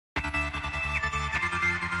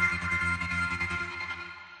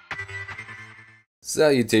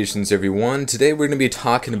Salutations everyone, today we're going to be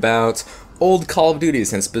talking about old Call of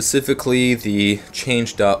Duties and specifically the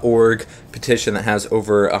change.org petition that has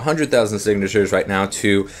over 100,000 signatures right now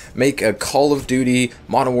to make a Call of Duty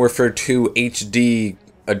Modern Warfare 2 HD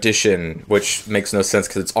edition, which makes no sense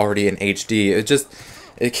because it's already in HD.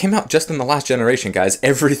 It came out just in the last generation, guys.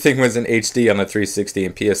 Everything was in HD on the 360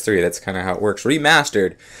 and PS3. That's kind of how it works.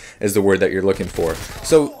 Remastered is the word that you're looking for.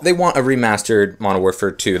 So they want a remastered Modern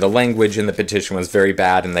Warfare 2. The language in the petition was very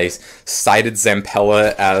bad, and they cited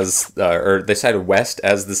Zampella as, or they cited West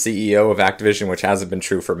as the CEO of Activision, which hasn't been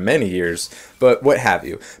true for many years. But what have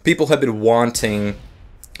you. People have been wanting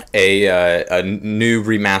a new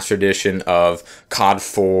remastered edition of COD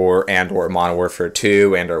 4 and or Modern Warfare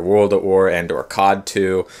 2 and or World at War and or COD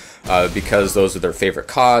 2 because those are their favorite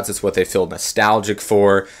CODs. It's what they feel nostalgic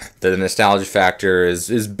for. The nostalgia factor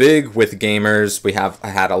is big with gamers. We have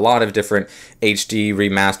had a lot of different HD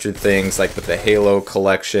remastered things like with the Halo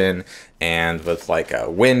collection and with like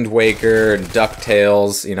Wind Waker and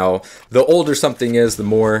DuckTales. You know, the older something is, the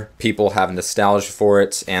more people have nostalgia for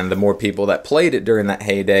it, and the more people that played it during that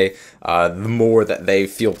heyday, the more that they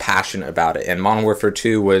feel passionate about it. And Modern Warfare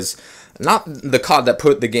 2 was not the COD that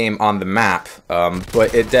put the game on the map,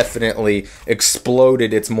 but it definitely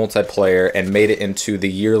exploded its multiplayer and made it into the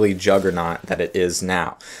yearly juggernaut that it is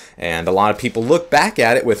now. And a lot of people look back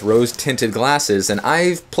at it with rose-tinted glasses, and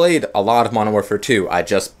I've played a lot of Modern Warfare 2. I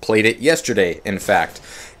just played it yesterday, in fact.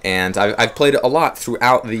 And I've played it a lot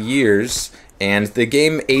throughout the years, and the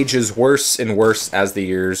game ages worse and worse as the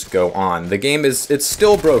years go on. The game it's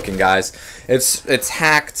still broken, guys. It's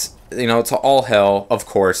hacked, you know, to all hell, of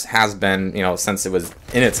course, has been, you know, since it was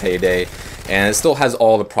in its heyday, and it still has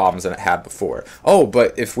all the problems that it had before. Oh,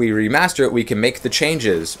 but if we remaster it, we can make the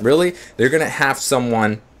changes. Really? They're gonna have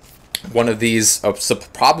someone, one of these,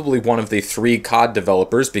 probably one of the 3 COD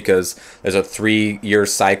developers, because there's a 3-year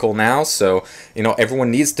cycle now, so, you know, everyone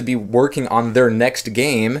needs to be working on their next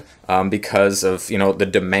game because of, you know, the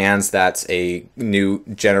demands that a new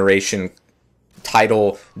generation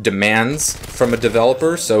title demands from a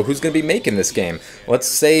developer. So who's going to be making this game? Let's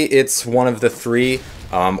say it's one of the 3,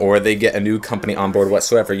 or they get a new company on board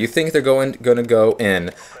whatsoever. You think they're going to go in,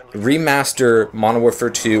 remaster Modern Warfare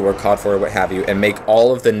 2 or COD 4 or what have you, and make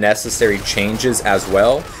all of the necessary changes as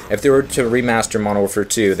well? If they were to remaster Modern Warfare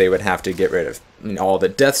 2, they would have to get rid of, you know, all the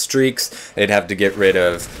death streaks. They'd have to get rid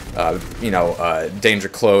of, Danger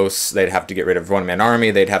Close. They'd have to get rid of One Man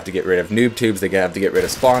Army. They'd have to get rid of noob tubes. They'd have to get rid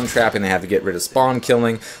of spawn trapping. They have to get rid of spawn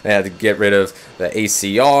killing. They have to get rid of the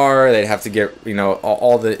ACR. They'd have to get, you know,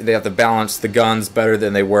 they have to balance the guns better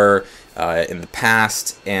than they were in the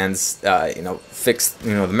past, and you know, fix,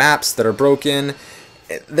 you know, the maps that are broken.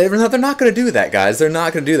 They're not going to do that, guys. They're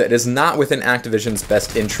not going to do that. It is not within Activision's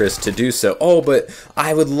best interest to do so. Oh, but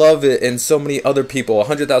I would love it, and so many other people,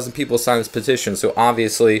 100,000 people signed this petition, so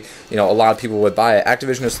obviously, you know, a lot of people would buy it.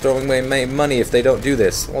 Activision is throwing away money if they don't do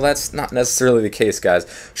this. Well, that's not necessarily the case, guys.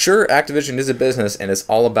 Sure, Activision is a business, and it's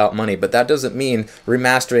all about money, but that doesn't mean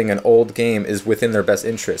remastering an old game is within their best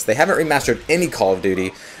interest. They haven't remastered any Call of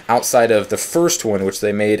Duty outside of the first one, which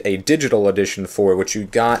they made a digital edition for, which you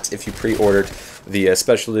got if you pre-ordered the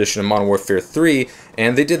special edition of Modern Warfare 3,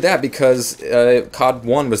 and they did that because COD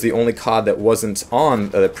 1 was the only COD that wasn't on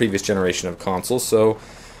the previous generation of consoles, so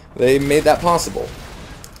they made that possible.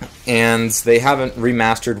 And they haven't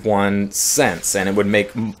remastered one since, and it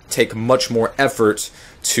would take much more effort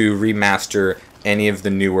to remaster any of the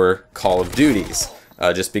newer Call of Duties.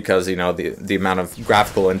 Just because, you know, the amount of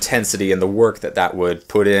graphical intensity and the work that would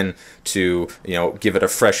put in to, you know, give it a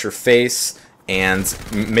fresher face and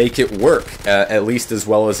make it work at least as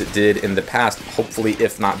well as it did in the past, hopefully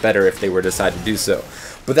if not better if they were to decide to do so.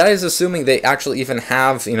 But that is assuming they actually even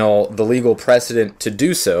have, you know, the legal precedent to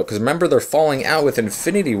do so, because remember, they're falling out with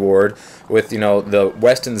Infinity Ward, with, you know, the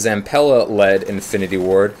West and Zampella led Infinity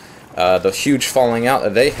Ward, the huge falling out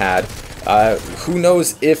that they had. Who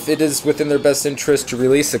knows if it is within their best interest to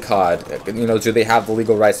release a COD? You know, do they have the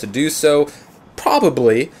legal rights to do so?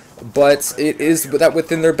 Probably, but it is that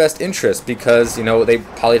within their best interest, because, you know, they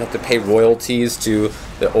probably have to pay royalties to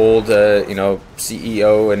the old, you know,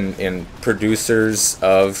 CEO and producers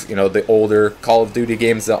of, you know, the older Call of Duty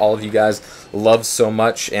games that all of you guys love so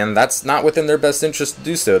much, and that's not within their best interest to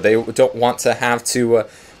do so. They don't want to have to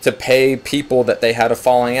pay people that they had a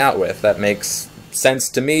falling out with. That makes sense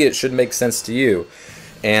to me. It should make sense to you,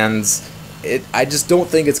 and I just don't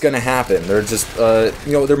think it's going to happen. They're just,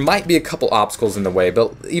 you know, there might be a couple obstacles in the way,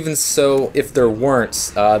 but even so, if there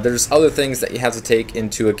weren't, there's other things that you have to take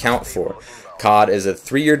into account for. COD is a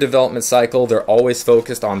 3-year development cycle. They're always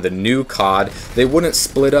focused on the new COD. They wouldn't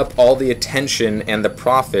split up all the attention and the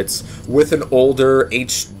profits with an older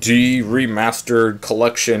HD remastered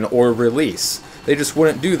collection or release. They just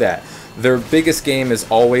wouldn't do that. Their biggest game is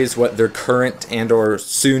always what their current and or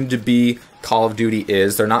soon to be Call of Duty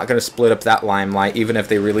is. They're not going to split up that limelight, even if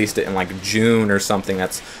they released it in like June or something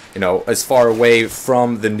that's, you know, as far away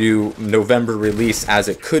from the new November release as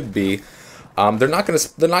it could be. They're not going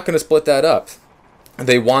to split that up.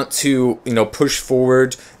 They want to, you know, push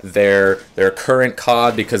forward their current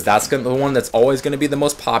COD because that's the one that's always going to be the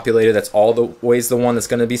most populated. That's always the one that's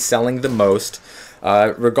going to be selling the most.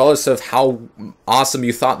 Regardless of how awesome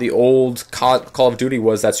you thought the old Call of Duty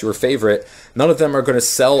was, that's your favorite, none of them are going to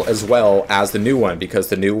sell as well as the new one because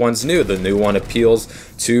the new one's new. The new one appeals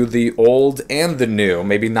to the old and the new.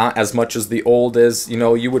 Maybe not as much as the old as, you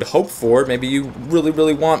know, you would hope for. Maybe you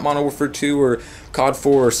really want Modern Warfare 2 or COD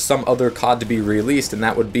 4 or some other COD to be released, and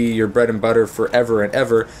that would be your bread and butter forever and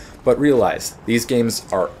ever. But realize, these games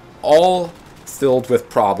are all filled with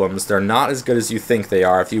problems. They're not as good as you think they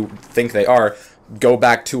are. If you think they are, go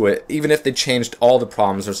back to it. Even if they changed all the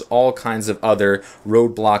problems, there's all kinds of other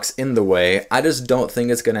roadblocks in the way. I just don't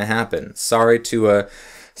think it's gonna happen. Sorry to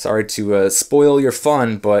spoil your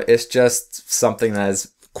fun, but it's just something that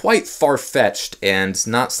is quite far-fetched and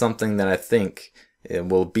not something that I think it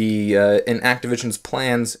will be in Activision's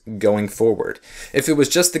plans going forward. If it was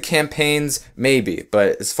just the campaigns, maybe,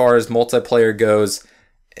 but as far as multiplayer goes,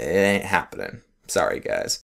 it ain't happening. Sorry, guys.